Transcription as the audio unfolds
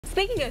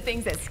Speaking of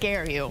things that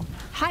scare you,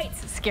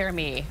 heights scare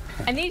me.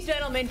 And these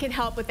gentlemen can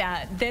help with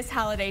that this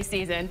holiday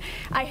season.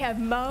 I have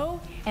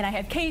Mo and I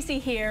have Casey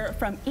here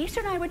from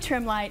Eastern Iowa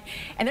Trimlight,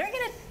 and they're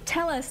going to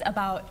tell us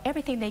about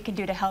everything they can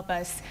do to help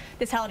us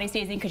this holiday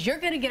season, because you're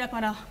going to get up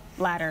on a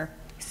ladder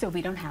so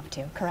we don't have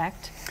to,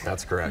 correct?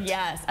 That's correct.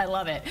 Yes, I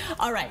love it.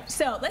 All right,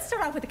 so let's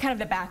start off with kind of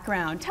the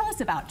background. Tell us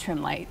about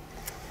Trimlight.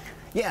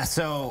 Yeah,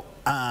 so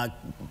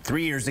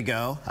 3 years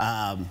ago,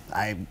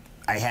 I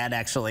had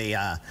actually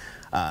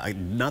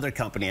another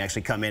company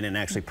actually come in and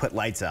actually put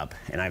lights up,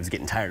 and I was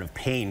getting tired of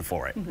paying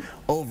for it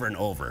over and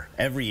over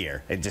every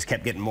year. It just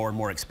kept getting more and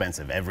more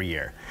expensive every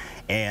year.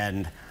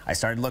 And I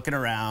started looking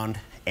around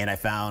and I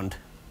found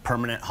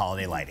permanent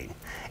holiday lighting.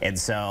 And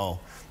so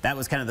that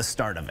was kind of the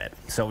start of it.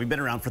 So we've been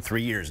around for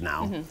 3 years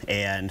now,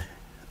 and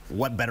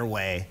what better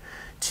way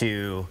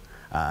to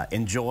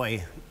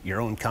enjoy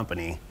your own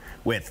company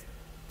with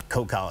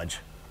co-college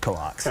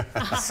co-hawks.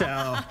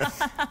 So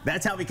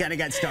that's how we kind of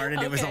got started.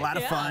 Okay, it was a lot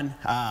of fun,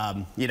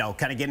 you know,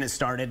 kind of getting it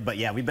started. But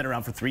yeah, we've been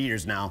around for 3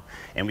 years now,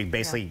 and we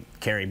basically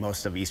carry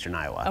most of Eastern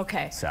Iowa.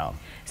 Okay. So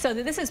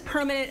this is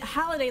permanent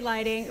holiday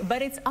lighting,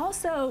 but it's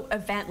also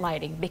event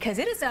lighting because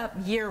it is up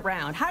year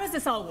round. How does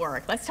this all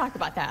work? Let's talk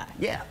about that.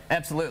 Yeah,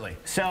 absolutely.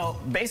 So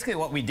basically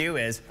what we do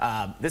is,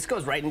 this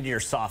goes right into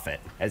your soffit,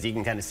 as you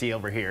can kind of see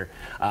over here.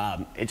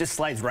 It just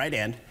slides right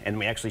in, and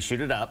we actually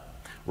shoot it up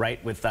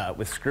right with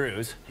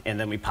screws, and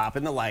then we pop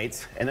in the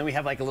lights, and then we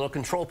have like a little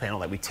control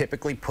panel that we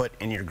typically put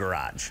in your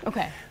garage.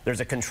 Okay. There's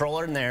a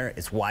controller in there.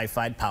 It's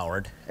Wi-Fi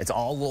powered. It's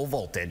all low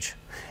voltage,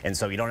 and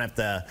so you don't have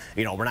to,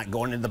 you know, we're not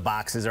going into the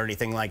boxes or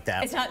anything like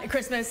that. It's not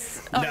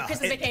Christmas, Christmas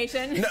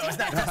vacation. No, it's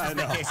not Christmas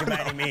vacation by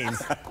any means.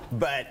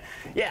 But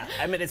yeah,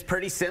 I mean, it's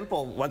pretty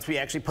simple once we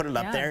actually put it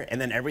up there, and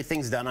then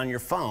everything's done on your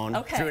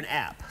phone through an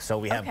app. So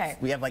we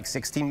have like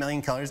 16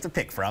 million colors to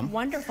pick from.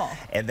 Wonderful.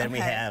 And then we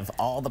have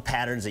all the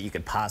patterns that you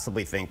could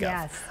possibly think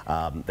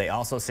of. They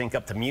also sync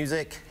up to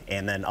music,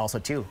 and then also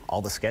too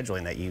all the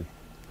scheduling that you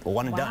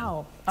want and done.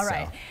 Wow. All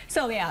right.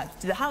 So yeah,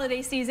 the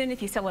holiday season,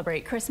 if you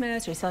celebrate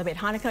Christmas or you celebrate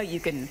Hanukkah, you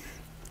can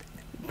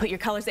put your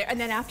colors there. And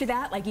then after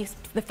that, like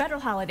the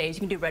federal holidays, you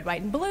can do red,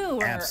 white, and blue.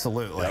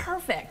 Absolutely.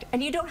 Perfect.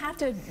 And you don't have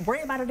to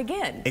worry about it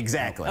again.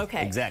 Exactly.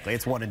 Okay. Exactly.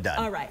 It's one and done.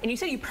 All right. And you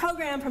said you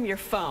program from your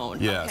phone.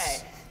 Yes.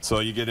 Okay.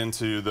 So you get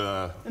into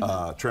the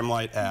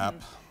Trimlight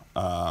app,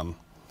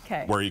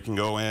 where you can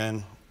go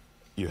in.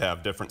 You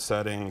have different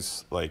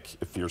settings. Like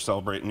if you're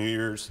celebrating New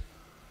Year's,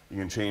 you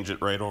can change it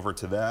right over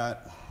to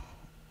that.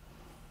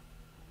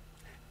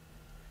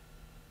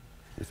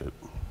 If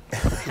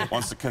it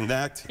wants to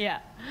connect. Yeah.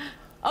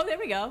 Oh, there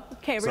we go.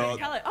 Okay, we're gonna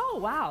color. Oh,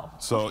 wow.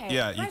 So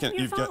yeah, you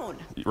can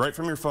right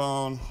from your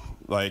phone.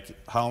 Like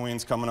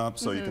Halloween's coming up,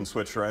 so you can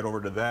switch right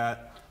over to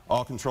that.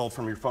 All controlled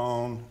from your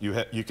phone.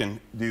 You can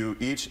do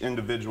each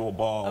individual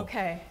ball.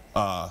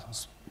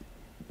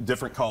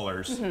 Different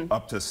colors,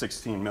 up to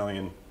 16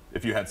 million.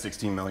 If you had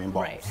 16 million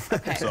balls. Right.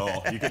 Okay.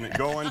 So you can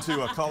go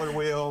into a color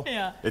wheel.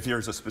 If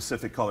there's a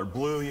specific color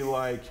blue you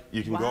like,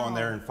 you can go in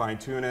there and fine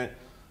tune it.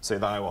 Say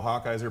the Iowa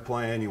Hawkeyes are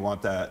playing, you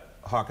want that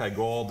Hawkeye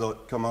gold to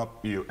come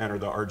up, you enter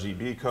the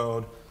RGB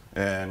code,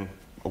 and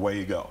away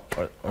you go.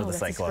 Or the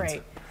Cyclones.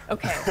 Great.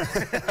 Okay.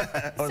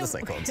 Or the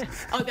Cyclones.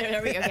 Oh,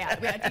 there we go. Yeah,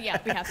 we have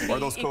to be. Or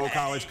those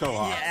college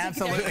co-ops. Yeah,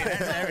 absolutely.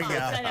 There we go.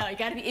 I know. You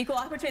got to be equal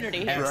opportunity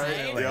here.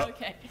 Absolutely. Right?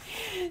 Okay.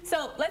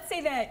 So let's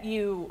say that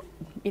you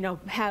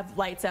have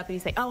lights up and you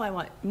say, oh, I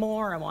want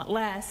more, I want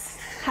less.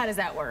 How does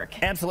that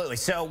work? Absolutely.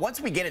 So once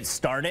we get it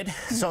started,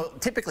 so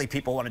typically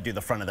people want to do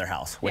the front of their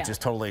house, which is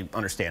totally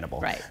understandable.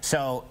 Right.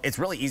 So it's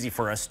really easy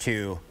for us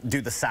to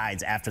do the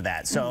sides after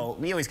that. So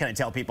we always kind of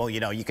tell people, you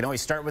know, you can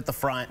always start with the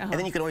front, and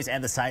then you can always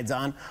add the sides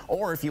on,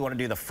 or if you want to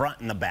do the front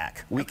and the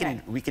back, we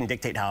can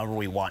dictate however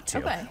we want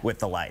to with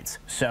the lights.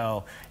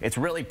 So it's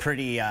really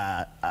pretty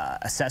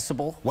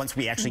accessible. Once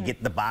we actually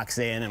get the box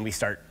in and we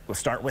start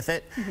with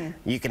it,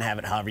 you can have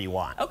it however you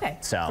want. Okay.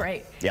 So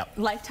great. Yep.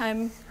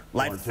 Lifetime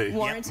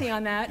warranty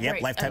on that. Yep.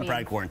 Great. Lifetime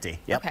product warranty.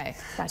 Yep. Okay.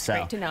 That's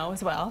great to know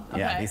as well. Okay.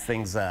 Yeah. These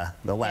things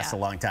they'll last a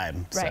long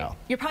time. Right. So.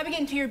 You're probably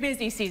getting to your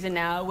busy season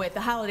now with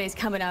the holidays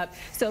coming up.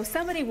 So if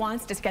somebody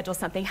wants to schedule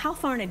something, how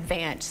far in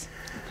advance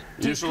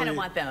do you kind of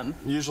want them?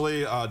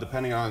 Usually,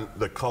 depending on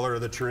the color of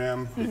the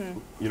trim,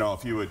 you know,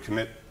 if you would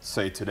commit,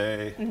 say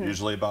today,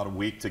 usually about a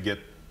week to get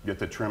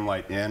the trim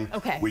light in.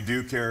 Okay. We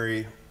do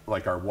carry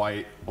like our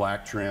white,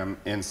 black trim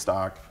in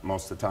stock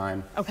most of the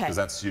time. Okay. Because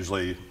that's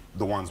usually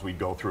the ones we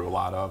go through a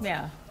lot of.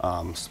 Yeah.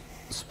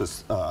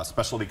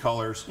 Specialty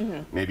colors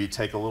maybe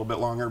take a little bit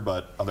longer,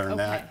 but other than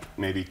that,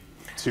 maybe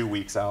 2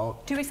 weeks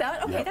out. 2 weeks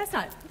out? Okay, that's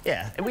not.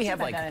 Yeah, and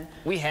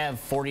we have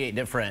 48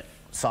 different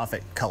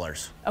soffit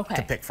colors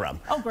to pick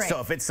from. Oh, great. So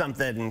if it's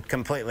something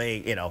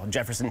completely, you know,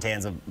 Jefferson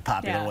Tan's a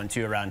popular one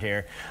too around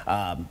here,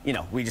 you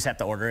know, we just have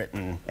to order it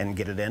and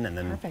get it in and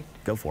then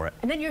go for it.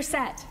 And then you're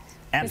set.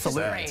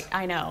 Absolutely. Which is great.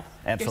 I know.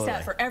 Absolutely. You're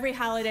set for every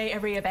holiday,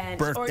 every event,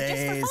 birthdays, or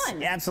just for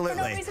fun. Absolutely.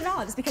 For no reason at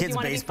all, just because Kids you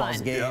want to be fun.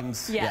 baseballs,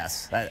 games.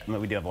 Yes. I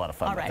mean, we do have a lot of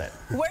fun with it.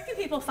 Where can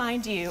people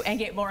find you and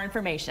get more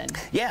information?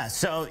 Yeah,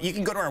 so you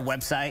can go to our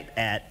website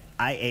at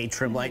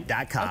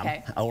easterniowatrimlight.com,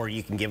 Okay. or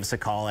you can give us a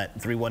call at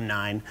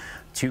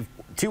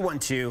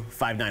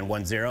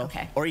 319-212-5910,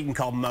 Okay. or you can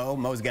call Mo.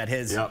 Mo's got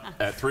his. Yep,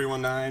 at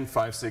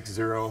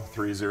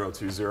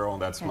 319-560-3020.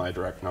 That's my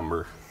direct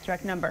number.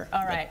 Direct number.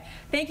 All right.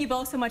 Thank you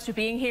both so much for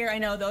being here. I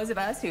know those of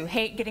us who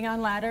hate getting on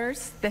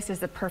ladders, this is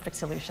the perfect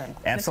solution.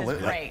 Absolutely.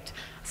 This is great.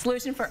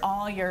 Solution for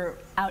all your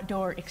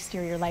outdoor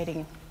exterior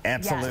lighting.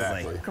 Absolutely. Yes.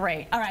 Exactly.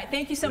 Great. All right.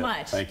 Thank you so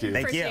much. Thank you.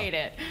 Thank you. Appreciate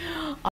it.